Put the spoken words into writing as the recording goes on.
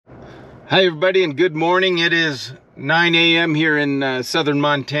Hi everybody and good morning. It is 9 a.m. here in southern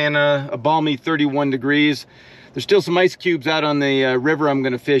Montana, a balmy 31 degrees. There's still some ice cubes out on the river I'm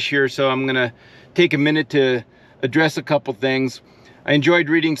going to fish here, so I'm going to take a minute to address a couple things. I enjoyed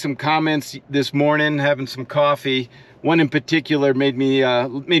reading some comments this morning, having some coffee. One in particular made me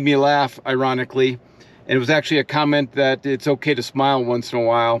laugh, ironically, and it was actually a comment that it's okay to smile once in a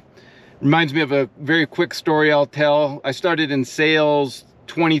while. Reminds me of a very quick story I'll tell. I started in sales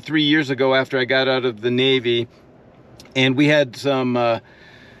 23 years ago after I got out of the Navy, and we had some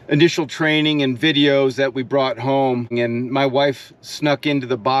initial training and videos that we brought home, and my wife snuck into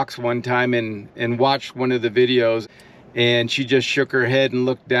the box one time and watched one of the videos, and she just shook her head and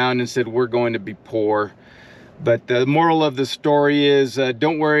looked down and said, "We're going to be poor." But the moral of the story is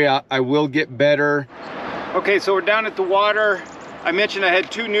don't worry, I will get better. Okay, so we're down at the water. I mentioned I had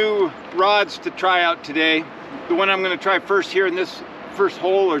two new rods to try out today. The one I'm going to try first here in this first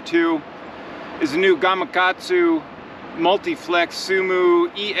hole or two is the new Gamakatsu multiflex Suimu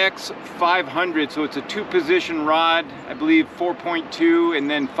EX 500. So it's a two-position rod, I believe 4.2 and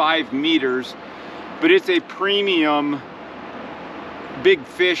then 5 meters, but it's a premium big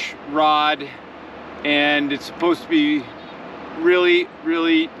fish rod, and it's supposed to be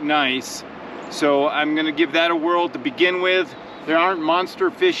really nice. So I'm going to give that a whirl to begin with. There aren't monster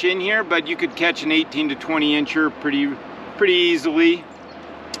fish in here, but you could catch an 18 to 20 incher pretty easily.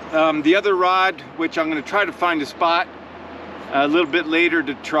 The other rod, which I'm going to try to find a spot a little bit later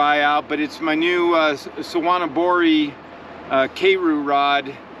to try out, but it's my new Sawanobori Keiryu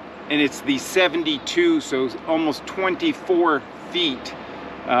rod, and it's the 72, so almost 24 feet.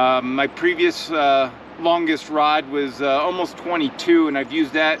 My previous longest rod was almost 22, and I've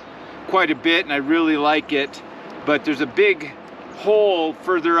used that quite a bit, and I really like it. But there's a big hole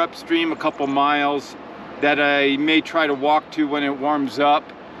further upstream, a couple miles, that I may try to walk to when it warms up,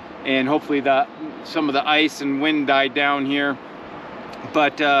 and hopefully some of the ice and wind die down here.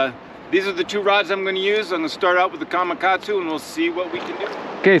 But these are the two rods I'm going to use. I'm going to start out with the Gamakatsu, and we'll see what we can do.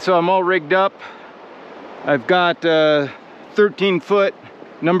 Okay, so I'm all rigged up. I've got 13-foot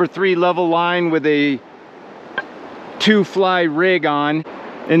number 3 level line with a 2-fly rig on.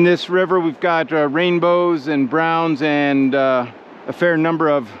 In this river we've got rainbows and browns and a fair number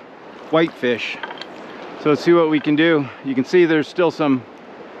of whitefish. So let's see what we can do. You can see there's still some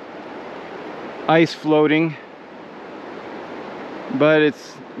ice floating, but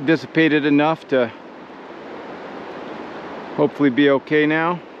it's dissipated enough to hopefully be okay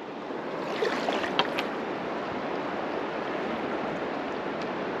now.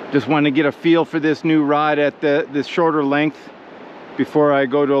 Just want to get a feel for this new rod at this shorter length before I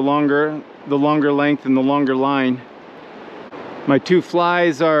go to the longer length and the longer line. My two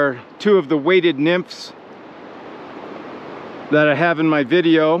flies are two of the weighted nymphs that I have in my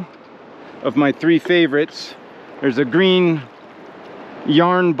video of my 3 favorites. There's a green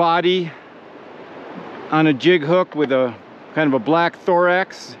yarn body on a jig hook with a kind of a black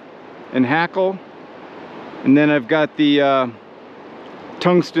thorax and hackle, and then I've got the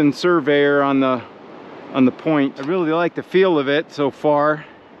tungsten surveyor on the point. I really like the feel of it so far.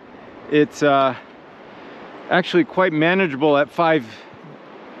 It's actually quite manageable at the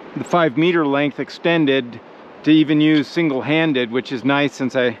 5 meter length extended, to even use single-handed, which is nice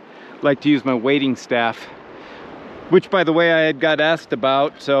since I like to use my wading staff, which, by the way, I had got asked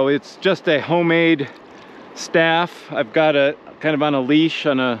about. So it's just a homemade staff. I've got a kind of on a leash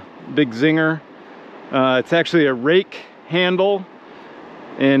on a big zinger. It's actually a rake handle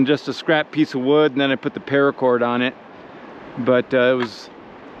and just a scrap piece of wood, and then I put the paracord on it. But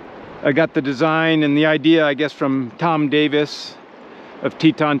I got the design and the idea, I guess, from Tom Davis of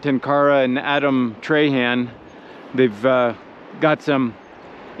Tenkara and Adam Trahan. They've got some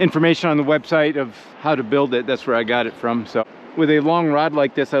information on the website of how to build it. That's where I got it from. So with a long rod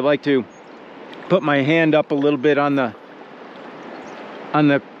like this, I like to put my hand up a little bit on the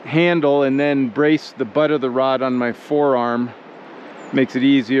handle and then brace the butt of the rod on my forearm. Makes it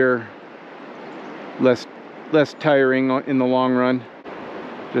easier, less tiring in the long run.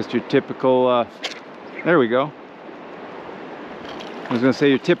 Just your typical there we go. I was gonna say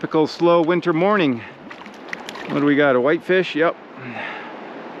your typical slow winter morning. What do we got, a whitefish? Yep.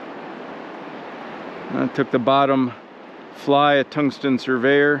 I took the bottom fly, a tungsten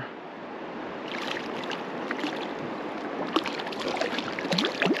surveyor.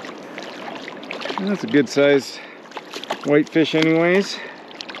 That's a good sized whitefish anyways.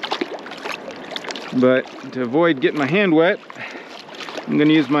 But to avoid getting my hand wet, I'm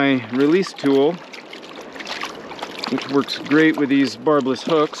gonna use my release tool, which works great with these barbless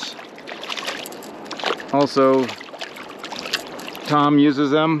hooks. Also, Tom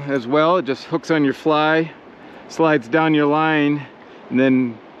uses them as well. It just hooks on your fly, slides down your line, and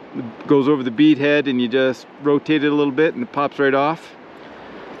then goes over the bead head, and you just rotate it a little bit and it pops right off.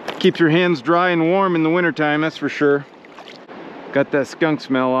 Keeps your hands dry and warm in the wintertime, that's for sure. Got that skunk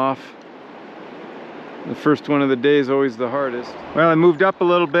smell off. The first one of the day is always the hardest. Well, I moved up a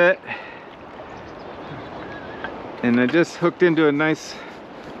little bit and I just hooked into a nice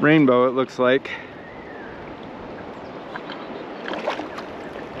rainbow, it looks like.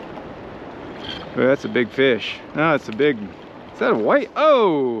 Oh, that's a big fish. Oh, it's a big, is that a white?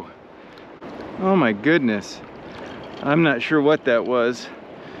 Oh! Oh my goodness. I'm not sure what that was,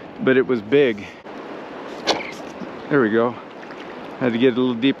 but it was big. There we go. Had to get a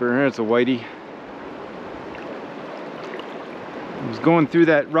little deeper. There's a whitey. I was going through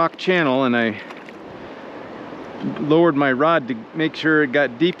that rock channel and I lowered my rod to make sure it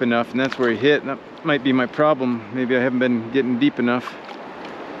got deep enough, and that's where he hit. That might be my problem. Maybe I haven't been getting deep enough.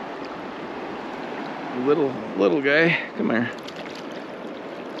 Little guy, come here.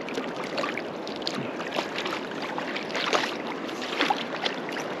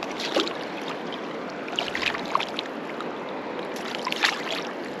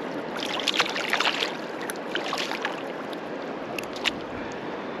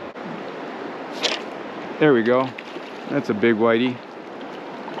 There we go. That's a big whitey.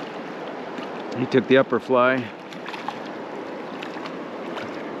 He took the upper fly.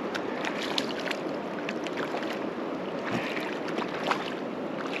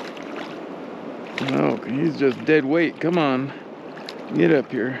 Oh, he's just dead weight. Come on. Get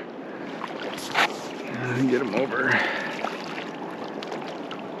up here. Get him over.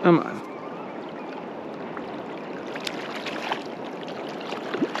 Come on.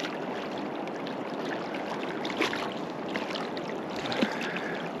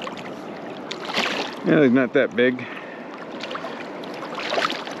 Yeah, he's not that big.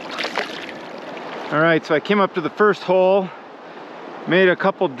 All right, so I came up to the first hole, made a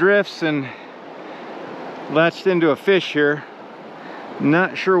couple drifts and latched into a fish here.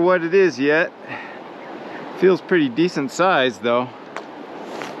 Not sure what it is yet. Feels pretty decent size though.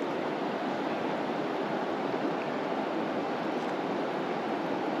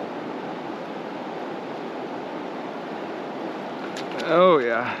 Oh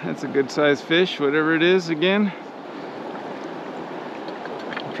yeah, that's a good sized fish, whatever it is again.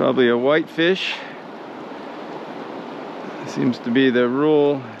 Probably a whitefish. Seems to be the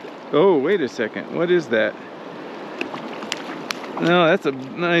rule. Oh, wait a second, what is that? No, that's a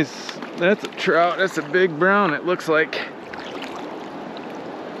nice, that's a trout. That's a big brown, it looks like.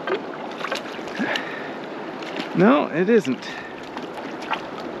 No, it isn't.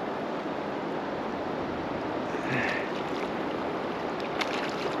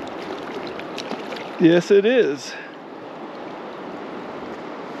 Yes, it is.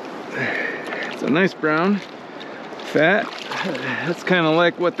 It's a nice brown, fat. That's kind of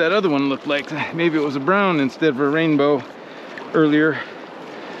like what that other one looked like. Maybe it was a brown instead of a rainbow earlier.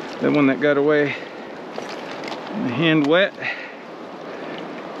 That one that got away. My hand wet.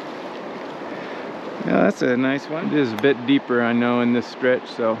 Yeah, that's a nice one. It is a bit deeper, I know, in this stretch,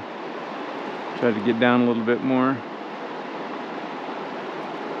 so try to get down a little bit more.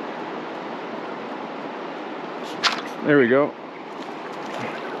 There we go.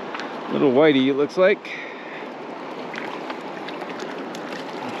 Little whitey, it looks like.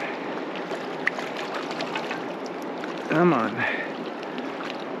 Come on.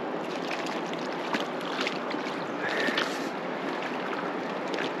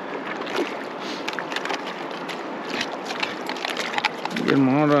 Get them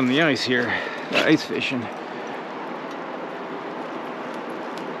out on the ice here. Ice fishing.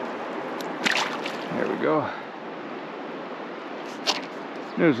 There we go.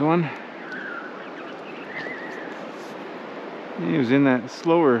 There's one. He was in that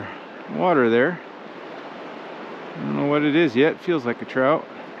slower water there. I don't know what it is yet. Feels like a trout.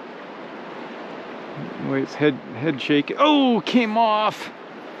 The way its head shaking. Oh, came off.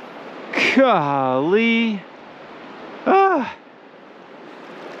 Golly. Ah.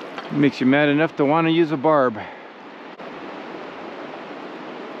 Makes you mad enough to want to use a barb.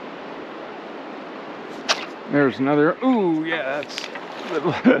 There's another. Ooh, yeah, that's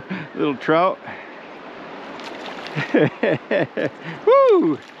little trout.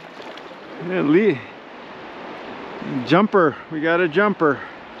 Woo! Jumper. We got a jumper.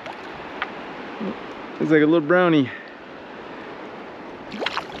 It's like a little brownie.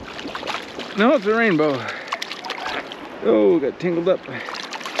 No, it's a rainbow. Oh, got tangled up.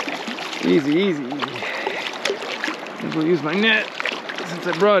 Easy, easy. I'll use my net since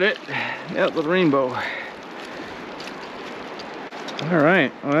I brought it. Yep, the rainbow. All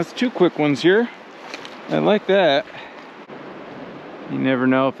right, well, that's 2 quick ones here. I like that. You never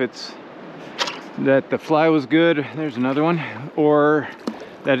know if it's that the fly was good, there's another one, or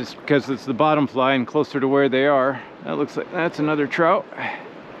that it's because it's the bottom fly and closer to where they are. That looks like that's another trout.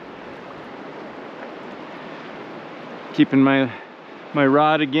 Keeping my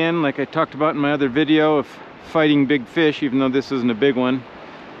rod again, like I talked about in my other video of fighting big fish, even though this isn't a big one.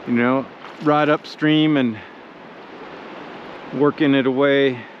 You know, rod upstream and working it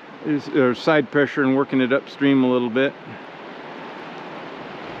away, or side pressure and working it upstream a little bit.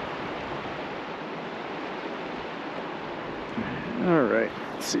 All right,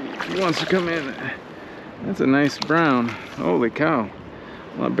 let's see if he wants to come in. That's a nice brown. Holy cow,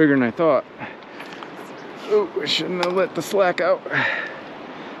 a lot bigger than I thought. Oh, I shouldn't have let the slack out.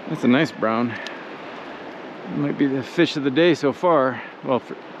 That's a nice brown. It might be the fish of the day so far. Well,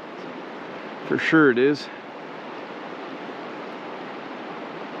 for sure it is.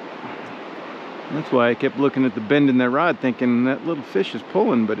 That's why I kept looking at the bend in that rod thinking that little fish is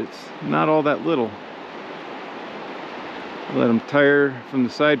pulling, but it's not all that little. Let them tire from the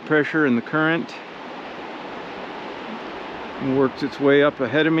side pressure and the current. It works its way up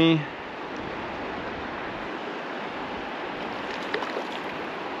ahead of me.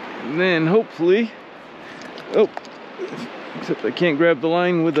 And then hopefully, oh, except I can't grab the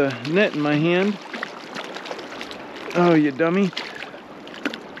line with a net in my hand. Oh, you dummy.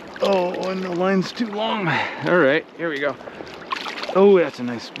 Oh, and the line's too long. All right, here we go. Oh, that's a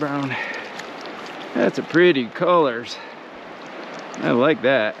nice brown. That's a pretty colors. I like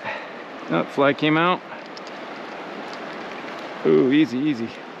that. Oh, fly came out. Oh, easy, easy.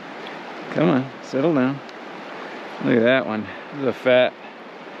 Come on, settle down. Look at that one. This is a fat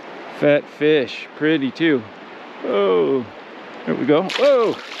fish. Pretty too. Oh, there we go.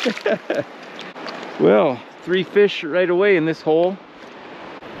 Whoa. Well, 3 fish right away in this hole.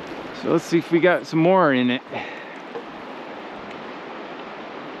 So let's see if we got some more in it.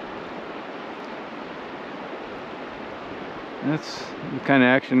 That's the kind of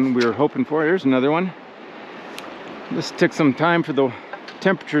action we were hoping for. There's another one. This took some time for the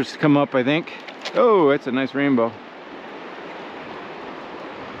temperatures to come up, I think. Oh, that's a nice rainbow.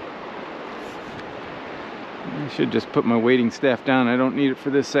 I should just put my wading staff down. I don't need it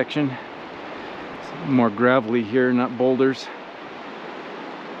for this section. It's more gravelly here, not boulders.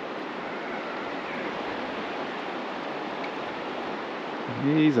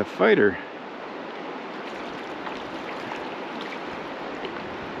 He's a fighter.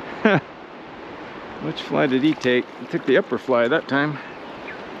 Which fly did he take? He took the upper fly that time.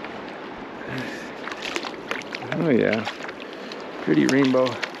 Oh yeah, pretty rainbow.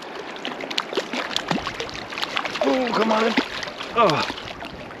 Oh, come on. Oh,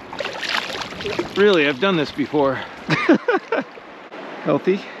 really, I've done this before.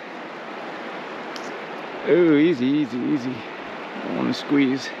 Healthy. Oh, easy, easy, easy. I don't want to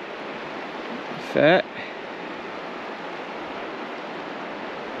squeeze. Fat.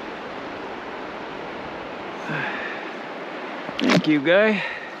 Thank you, guy.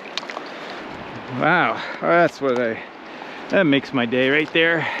 Wow, that makes my day right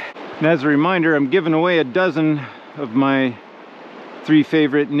there. And as a reminder, I'm giving away a dozen of my 3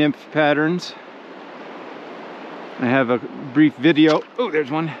 favorite nymph patterns. I have a brief video. Oh, there's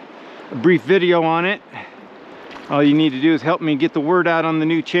one. A brief video on it. All you need to do is help me get the word out on the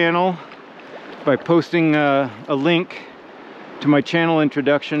new channel by posting a link to my channel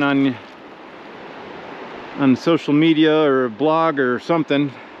introduction on social media or a blog or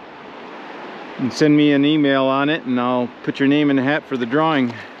something, and send me an email on it, and I'll put your name in the hat for the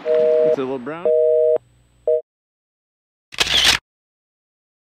drawing. It's a little brown.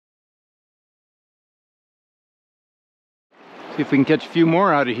 See if we can catch a few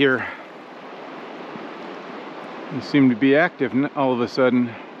more out of here. They seem to be active all of a sudden.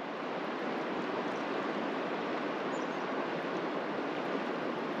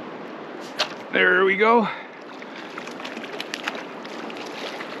 There we go.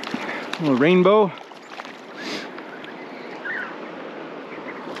 A little rainbow.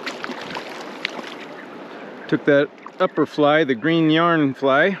 Took that upper fly, the green yarn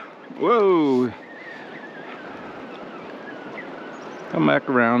fly. Whoa. Come back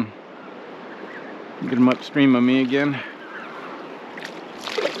around. Get him upstream of me again.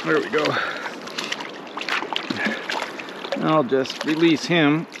 There we go. I'll just release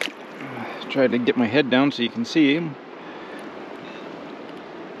him. Try to get my head down so you can see him.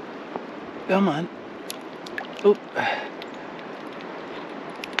 Come on. Oh.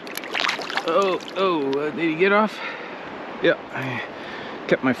 Oh, did he get off? Yeah, I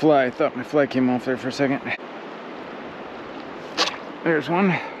kept my fly. I thought my fly came off there for a second. there's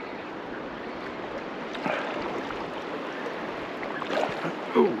one.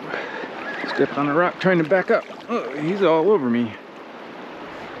 Oh, stepped on a rock trying to back up. Oh, he's all over me.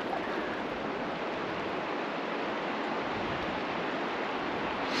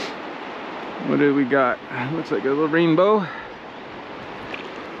 What do we got? Looks like a little rainbow.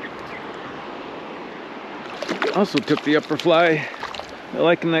 Also took the upper fly. I'm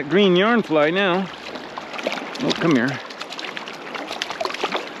liking that green yarn fly now. Oh, come here.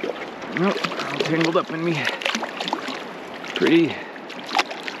 Nope, all tangled up in me. Pretty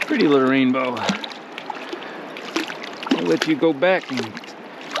little rainbow. I'll let you go back and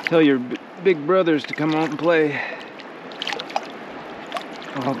tell your big brothers to come out and play.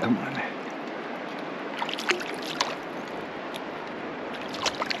 Oh, come on.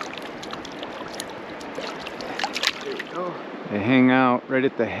 There we go. They hang out right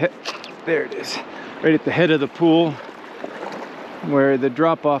at the head. There it is. Right at the head of the pool where the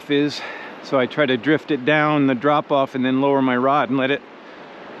drop-off is. So I try to drift it down the drop-off and then lower my rod and let it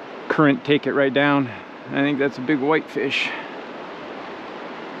current take it right down. I think that's a big whitefish.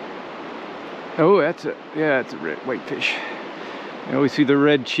 Oh, that's a red whitefish. I always see the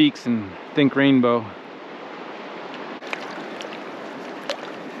red cheeks and think rainbow.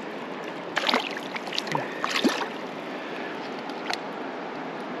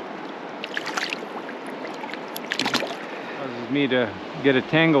 Causes me to get a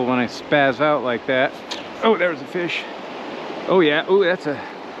tangle when I spaz out like that. Oh, there's a fish. Oh yeah, oh, that's a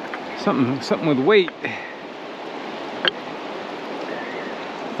something with weight.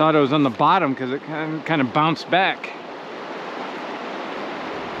 Thought it was on the bottom because it kind of bounced back.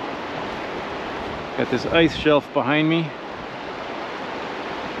 Got this ice shelf behind me.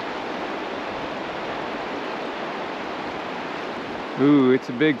 Ooh, it's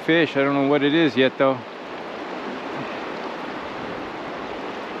a big fish. I don't know what it is yet though.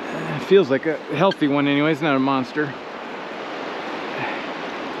 It feels like a healthy one anyway. It's not a monster.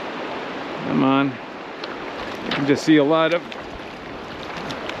 Come on. You can just see a lot of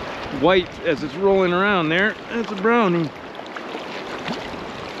white as it's rolling around there. That's a brownie.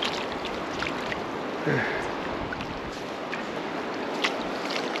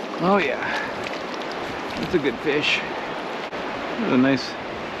 Oh yeah. That's a good fish. That's a nice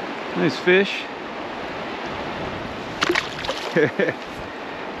fish.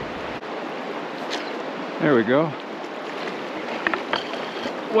 There we go.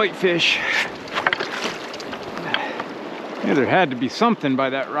 Whitefish. Yeah, there had to be something by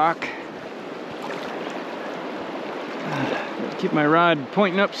that rock. Keep my rod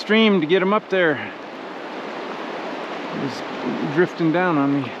pointing upstream to get him up there. He's drifting down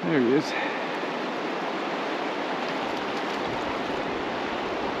on me. There he is.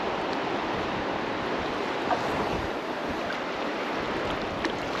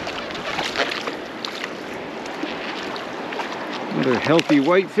 Another healthy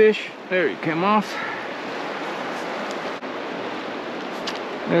whitefish. There he came off.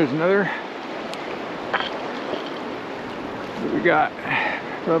 There's another. What we got?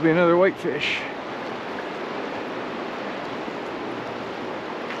 Probably another whitefish.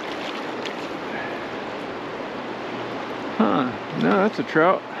 Huh, no, that's a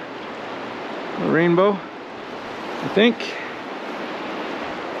trout. A rainbow, I think.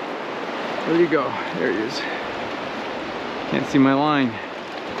 Where'd he go? There he is. Can't see my line.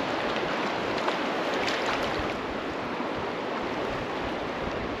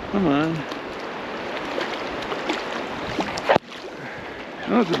 Come on.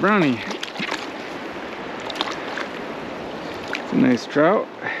 Oh, it's a brownie. It's a nice trout.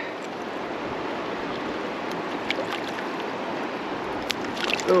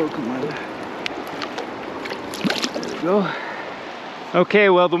 Oh, come on. There we go. Okay,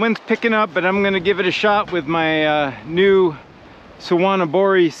 well, the wind's picking up, but I'm gonna give it a shot with my new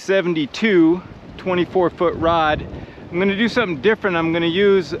Sawanobori 72 24-foot rod. I'm gonna do something different. I'm gonna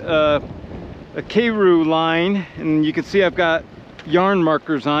use a Keiryu line, and you can see I've got yarn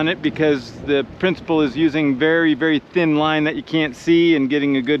markers on it because the principal is using very, very thin line that you can't see and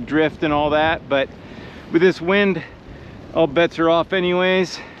getting a good drift and all that. But with this wind, all bets are off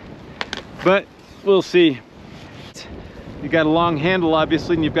anyways, but we'll see. You got a long handle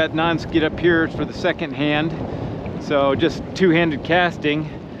obviously, and you've got non-skid up here for the second hand. So just two-handed casting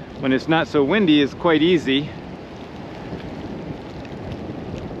when it's not so windy is quite easy.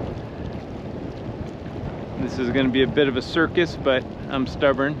 This is going to be a bit of a circus, but I'm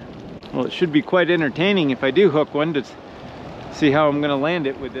stubborn. Well, it should be quite entertaining if I do hook one to see how I'm going to land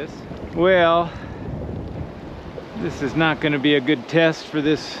it with this. Well, this is not going to be a good test for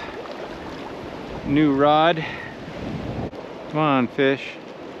this new rod. Come on, fish.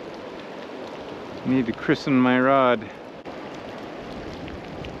 I need to christen my rod.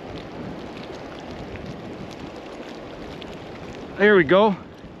 There we go.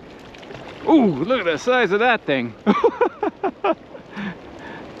 Ooh, look at the size of that thing.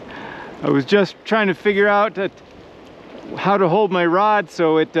 I was just trying to figure out how to hold my rod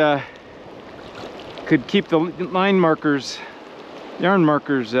so it could keep the line markers, yarn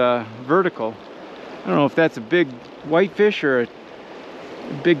markers vertical. I don't know if that's a big whitefish or a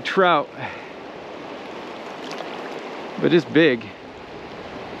big trout, but it's big.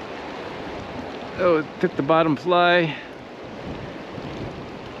 Oh, it took the bottom fly.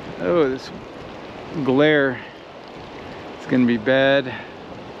 Oh, this glare, it's gonna be bad.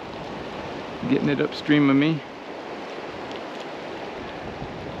 Getting it upstream of me.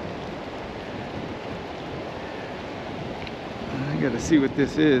 I gotta see what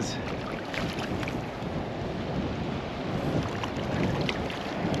this is.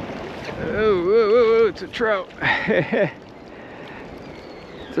 Oh, whoa, whoa, whoa, it's a trout.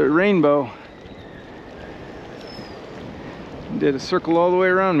 It's a rainbow. Did a circle all the way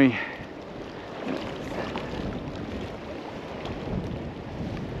around me.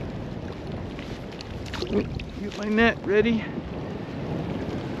 Get my net ready.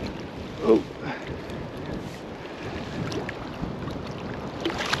 Oh.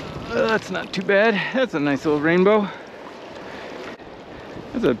 That's not too bad. That's a nice little rainbow.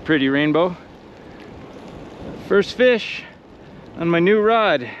 That's a pretty rainbow. First fish on my new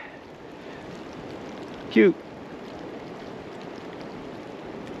rod. Cute.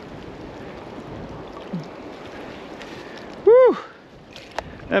 Woo!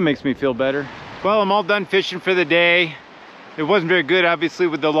 That makes me feel better. Well, I'm all done fishing for the day. It wasn't very good, obviously,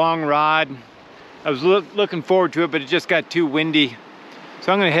 with the long rod. I was looking forward to it, but it just got too windy.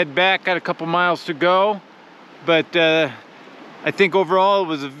 So I'm gonna head back, got a couple miles to go. But I think overall it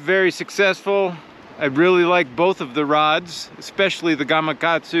was very successful. I really like both of the rods, especially the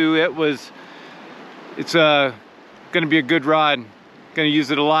Gamakatsu. It's gonna be a good rod. Gonna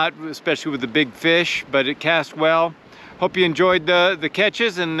use it a lot, especially with the big fish, but it cast well. Hope you enjoyed the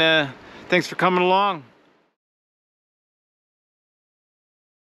catches, and thanks for coming along.